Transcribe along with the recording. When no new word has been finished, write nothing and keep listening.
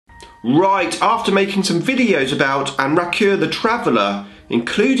Right, after making some videos about Anrakyr the Traveller,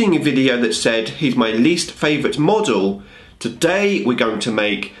 including a video that said he's my least favourite model, today we're going to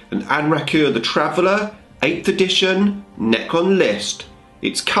make an Anrakyr the Traveller 8th edition Necron list.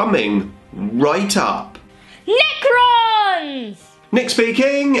 It's coming right up. Necrons! Nick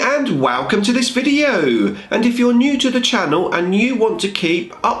speaking, and welcome to this video. And if you're new to the channel and you want to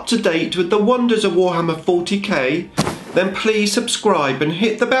keep up to date with the Wonders of Warhammer 40k, then please subscribe and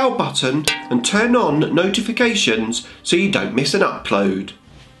hit the bell button and turn on notifications so you don't miss an upload.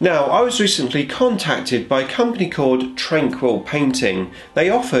 Now, I was recently contacted by a company called Tranquil Painting. They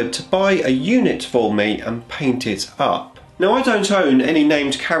offered to buy a unit for me and paint it up. Now, I don't own any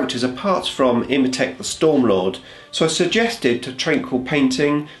named characters apart from Imitek the Stormlord, so I suggested to Tranquil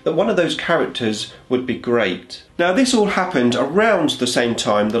Painting that one of those characters would be great. Now, this all happened around the same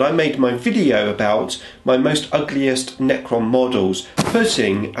time that I made my video about my most ugliest Necron models,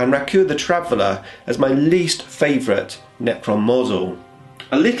 putting Anrakyr the Traveller as my least favourite Necron model.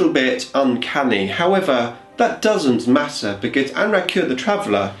 A little bit uncanny, however, that doesn't matter because Anrakyr the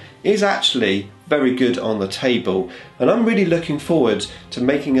Traveller is actually very good on the table, and I'm really looking forward to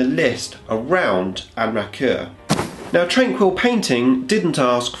making a list around Anrakyr. Now, Tranquil Painting didn't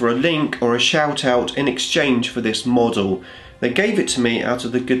ask for a link or a shout out in exchange for this model. They gave it to me out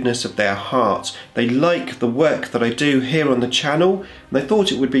of the goodness of their heart. They like the work that I do here on the channel, and they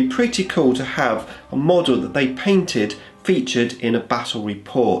thought it would be pretty cool to have a model that they painted featured in a battle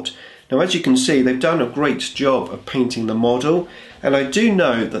report. Now, as you can see, they've done a great job of painting the model, and I do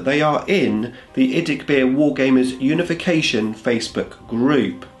know that they are in the Anrakyr Wargamers Unification Facebook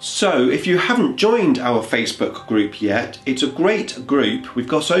group. So if you haven't joined our Facebook group yet, it's a great group. We've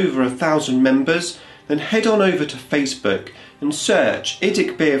got over 1,000 members. Then head on over to Facebook and search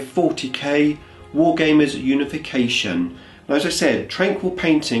Anrakyr 40k Wargamers Unification. And as I said, Tranquil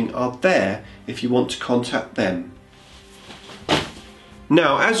Painting are there if you want to contact them.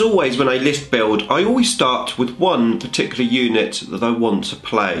 Now, as always when I list build, I always start with one particular unit that I want to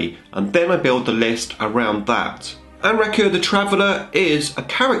play, and then I build the list around that. Anrakyr the Traveller is a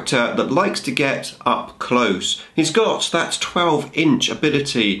character that likes to get up close. He's got that 12-inch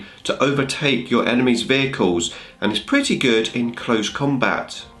ability to overtake your enemy's vehicles, and is pretty good in close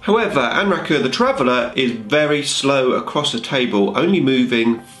combat. However, Anrakyr the Traveller is very slow across the table, only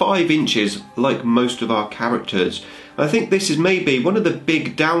moving 5 inches like most of our characters. I think this is maybe one of the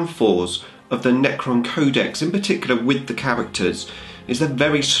big downfalls of the Necron Codex, in particular with the characters, is they're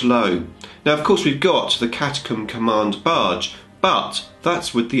very slow. Now, of course, we've got the Catacomb Command Barge, but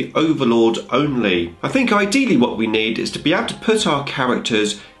that's with the Overlord only. I think ideally what we need is to be able to put our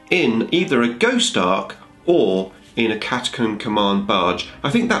characters in either a Ghost Ark or in a Catacomb Command Barge. I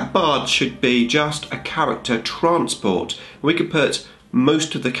think that barge should be just a character transport. We could put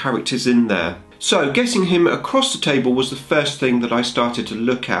most of the characters in there. So getting him across the table was the first thing that I started to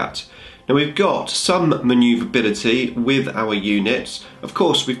look at. Now, we've got some manoeuvrability with our units. Of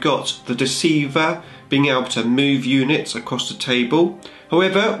course, we've got the Deceiver being able to move units across the table.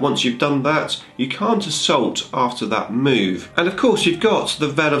 However, once you've done that, you can't assault after that move. And of course, you've got the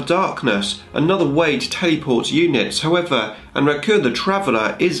Veil of Darkness, another way to teleport units. However, Anrakyr the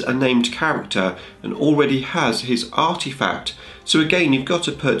Traveller is a named character and already has his artifact. So again, you've got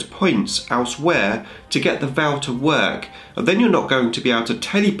to put points elsewhere to get the Veil to work. And then you're not going to be able to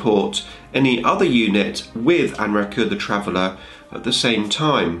teleport any other unit with Anrakyr the Traveller at the same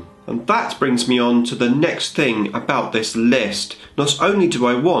time. And that brings me on to the next thing about this list. Not only do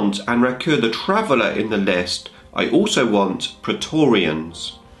I want Anrakyr the Traveller in the list, I also want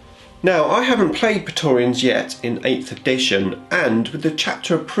Praetorians. Now, I haven't played Praetorians yet in 8th edition, and with the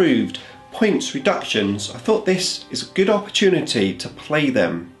chapter approved points reductions, I thought this is a good opportunity to play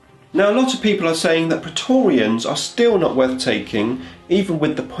them. Now, a lot of people are saying that Praetorians are still not worth taking, even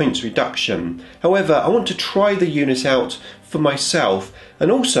with the points reduction. However, I want to try the unit out for myself,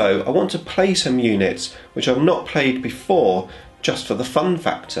 and also I want to play some units which I've not played before, just for the fun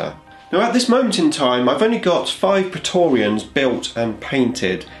factor. Now, at this moment in time, I've only got 5 Praetorians built and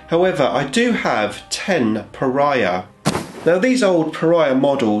painted. However, I do have 10 Pariah. Now, these old Pariah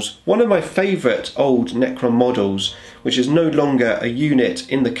models, one of my favourite old Necron models, which is no longer a unit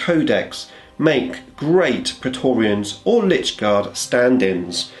in the Codex, make great Praetorians or Lichguard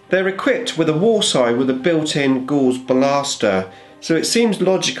stand-ins. They're equipped with a Warsigh with a built-in Ghoul's Blaster, so it seems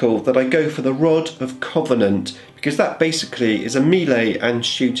logical that I go for the Rod of Covenant, because that basically is a melee and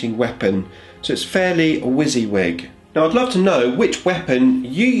shooting weapon, so it's fairly a WYSIWYG. Now I'd love to know which weapon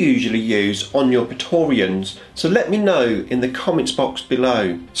you usually use on your Praetorians, so let me know in the comments box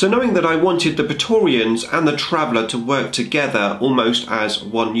below. So knowing that I wanted the Praetorians and the Traveller to work together almost as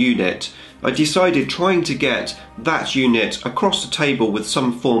one unit, I decided trying to get that unit across the table with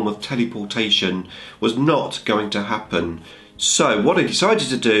some form of teleportation was not going to happen. So what I decided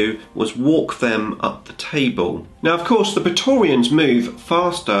to do was walk them up the table. Now of course the Praetorians move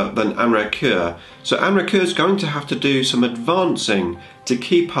faster than Anrakyr, so Anrakyr is going to have to do some advancing to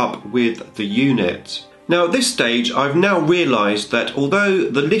keep up with the unit. Now at this stage I've now realised that although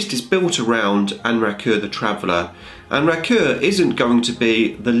the list is built around Anrakyr the Traveller, Anrakyr isn't going to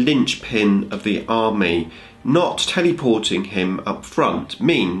be the linchpin of the army. Not teleporting him up front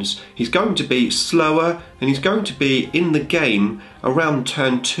means he's going to be slower and he's going to be in the game around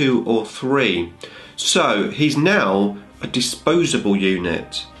turn 2 or 3. So he's now a disposable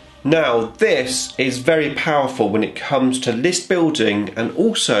unit. Now this is very powerful when it comes to list building and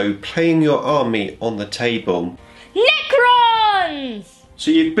also playing your army on the table. Necrons! So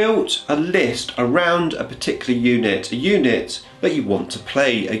you've built a list around a particular unit, a unit that you want to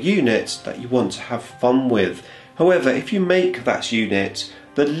play, a unit that you want to have fun with. However, if you make that unit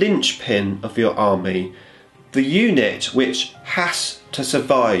the linchpin of your army, the unit which has to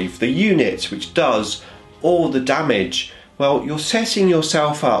survive, the unit which does all the damage, well, you're setting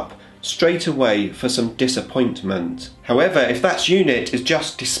yourself up straight away for some disappointment. However, if that unit is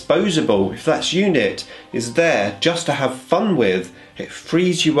just disposable, if that unit is there just to have fun with, it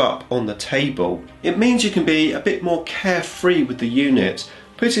frees you up on the table. It means you can be a bit more carefree with the unit,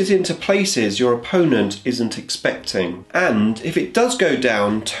 put it into places your opponent isn't expecting. And if it does go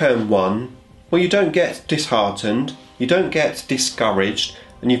down turn 1, well, you don't get disheartened, you don't get discouraged,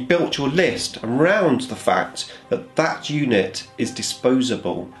 and you've built your list around the fact that that unit is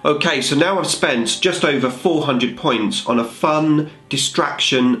disposable. Okay, so now I've spent just over 400 points on a fun,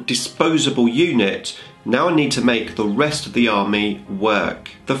 distraction, disposable unit. Now I need to make the rest of the army work.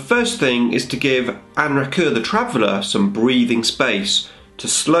 The first thing is to give Anrakyr the Traveller some breathing space to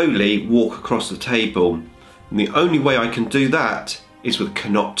slowly walk across the table. And the only way I can do that is with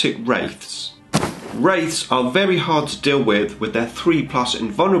Canoptic Wraiths. Wraiths are very hard to deal with their 3+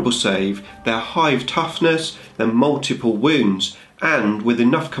 invulnerable save, their hive toughness, their multiple wounds, and with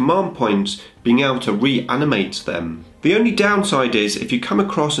enough command points being able to reanimate them. The only downside is if you come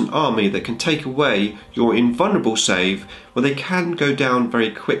across an army that can take away your invulnerable save, well, they can go down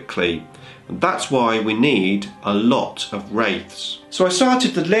very quickly. And that's why we need a lot of Wraiths. So I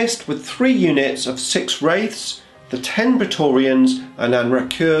started the list with 3 units of 6 Wraiths, the 10 Praetorians and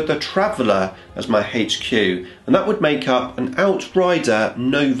Anrakyr the Traveller as my HQ, and that would make up an Outrider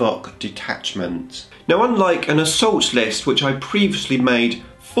Novok detachment. Now unlike an assault list which I previously made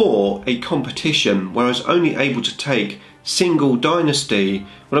for a competition where I was only able to take single dynasty,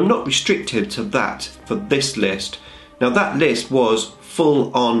 well, I'm not restricted to that for this list. Now that list was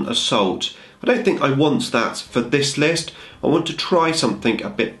full on assault. I don't think I want that for this list. I want to try something a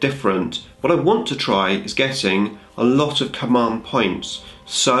bit different. What I want to try is getting a lot of command points.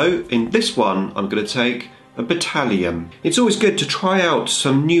 So in this one I'm going to take a battalion. It's always good to try out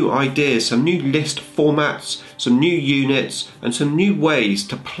some new ideas, some new list formats, some new units and some new ways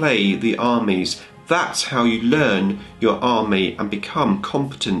to play the armies. That's how you learn your army and become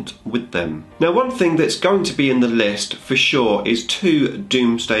competent with them. Now one thing that's going to be in the list for sure is 2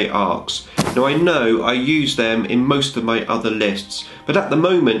 Doomsday Arcs. Now I know I use them in most of my other lists, but at the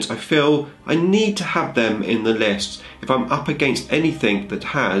moment I feel I need to have them in the list. If I'm up against anything that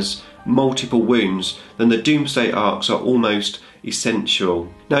has multiple wounds, then the Doomsday Arcs are almost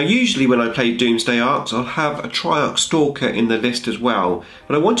essential. Now usually when I play Doomsday Arcs I'll have a Triarch Stalker in the list as well,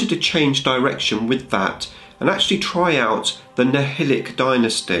 but I wanted to change direction with that and actually try out the Nihilic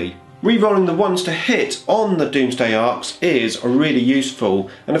Dynasty. Rerolling the ones to hit on the Doomsday Arcs is really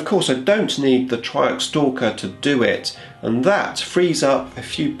useful, and of course I don't need the Triarch Stalker to do it, and that frees up a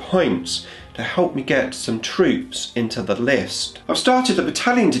few points to help me get some troops into the list. I've started a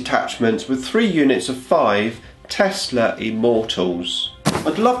battalion detachment with 3 units of 5 Tesla Immortals.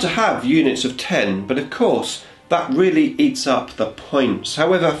 I'd love to have units of 10, but of course that really eats up the points.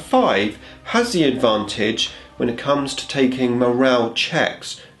 However, 5 has the advantage when it comes to taking morale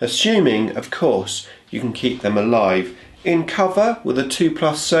checks, assuming of course you can keep them alive. In cover with a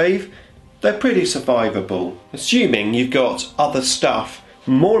 2+ save, they're pretty survivable, assuming you've got other stuff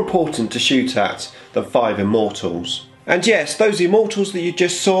more important to shoot at than 5 Immortals. And yes, those Immortals that you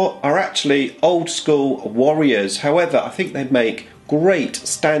just saw are actually old school warriors. However, I think they make great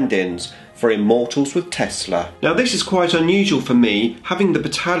stand-ins for Immortals with Tesla. Now this is quite unusual for me, having the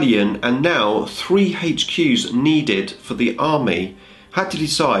battalion and now 3 HQs needed for the army. Had to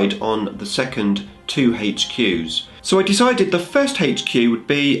decide on the second 2 HQs. So I decided the first HQ would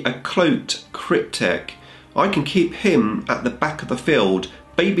be a cloaked cryptic. I can keep him at the back of the field,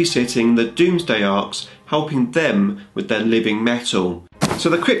 babysitting the Doomsday Arks, helping them with their living metal. So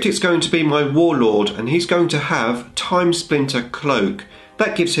the cryptic's going to be my warlord, and he's going to have Time Splinter Cloak.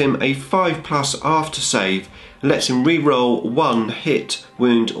 That gives him a 5+ after save and lets him reroll 1 hit,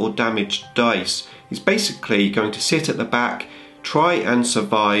 wound or damage dice. He's basically going to sit at the back, try and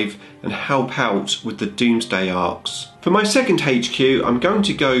survive and help out with the Doomsday Arks. For my second HQ, I'm going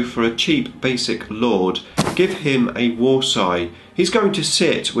to go for a cheap basic lord. Give him a Warsai. He's going to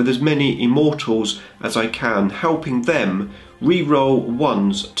sit with as many Immortals as I can, helping them reroll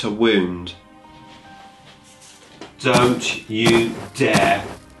 1s to wound. Don't you dare.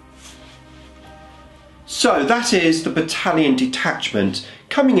 So that is the battalion detachment,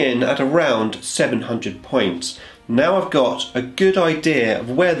 coming in at around 700 points. Now I've got a good idea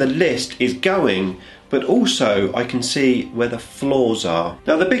of where the list is going, but also I can see where the flaws are.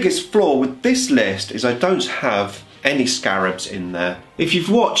 Now the biggest flaw with this list is I don't have any scarabs in there. If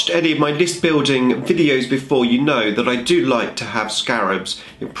you've watched any of my list building videos before, you know that I do like to have scarabs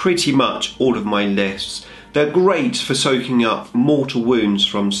in pretty much all of my lists. They're great for soaking up mortal wounds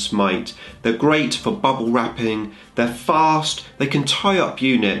from smite. They're great for bubble wrapping. They're fast, they can tie up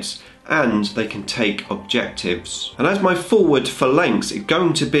units, and they can take objectives. And as my forward phalanx is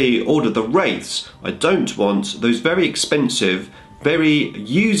going to be all of the wraiths, I don't want those very expensive, very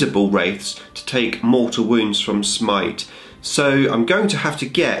usable wraiths to take mortal wounds from smite. So I'm going to have to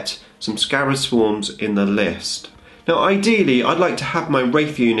get some scarab swarms in the list. Now ideally I'd like to have my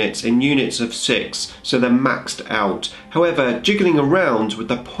wraith units in units of 6, so they're maxed out. However, jiggling around with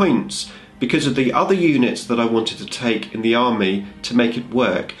the points because of the other units that I wanted to take in the army to make it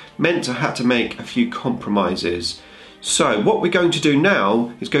work meant I had to make a few compromises. So what we're going to do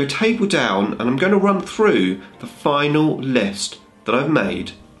now is go table down, and I'm going to run through the final list that I've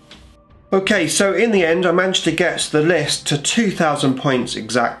made. Okay, so in the end I managed to get the list to 2,000 points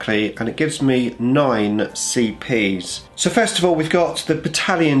exactly, and it gives me 9 CPs. So first of all, we've got the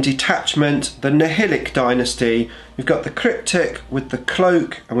battalion detachment, the Nihilic dynasty, we've got the cryptic with the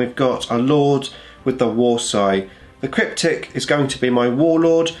cloak, and we've got a lord with the Warsai. The cryptic is going to be my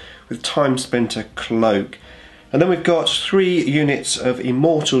warlord with Time Splinter Cloak. And then we've got 3 units of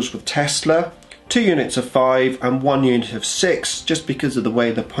Immortals with Tesla, 2 units of 5 and 1 unit of 6, just because of the way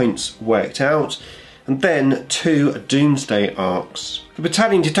the points worked out, and then 2 Doomsday Arks. The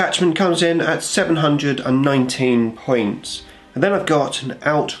battalion detachment comes in at 719 points, and then I've got an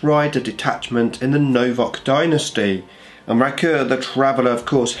Outrider detachment in the Novok dynasty. Anrakyr the Traveller, of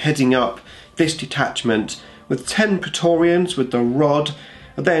course, heading up this detachment with 10 Praetorians with the Rod,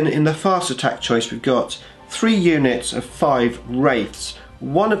 and then in the fast attack choice we've got 3 units of 5 Wraiths.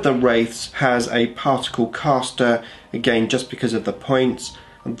 One of the Wraiths has a particle caster, again just because of the points,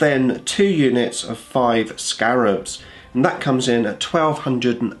 and then 2 units of 5 Scarabs, and that comes in at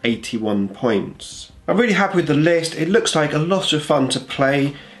 1281 points. I'm really happy with the list. It looks like a lot of fun to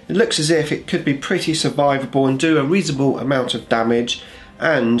play. It looks as if it could be pretty survivable and do a reasonable amount of damage,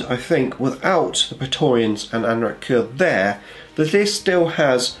 and I think without the Praetorians and Anrakyr there, the list still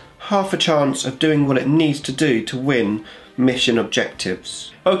has half a chance of doing what it needs to do to win mission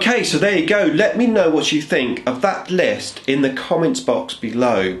objectives. Okay, so there you go. Let me know what you think of that list in the comments box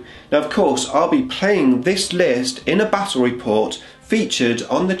below. Now of course I'll be playing this list in a battle report featured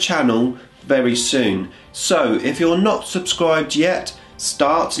on the channel very soon. So if you're not subscribed yet,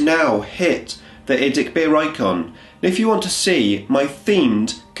 start now. Hit the Idic Beer icon. And if you want to see my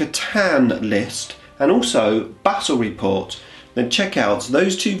themed Catan list and also battle report, then check out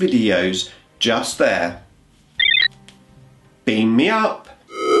those 2 videos just there. Beam me up!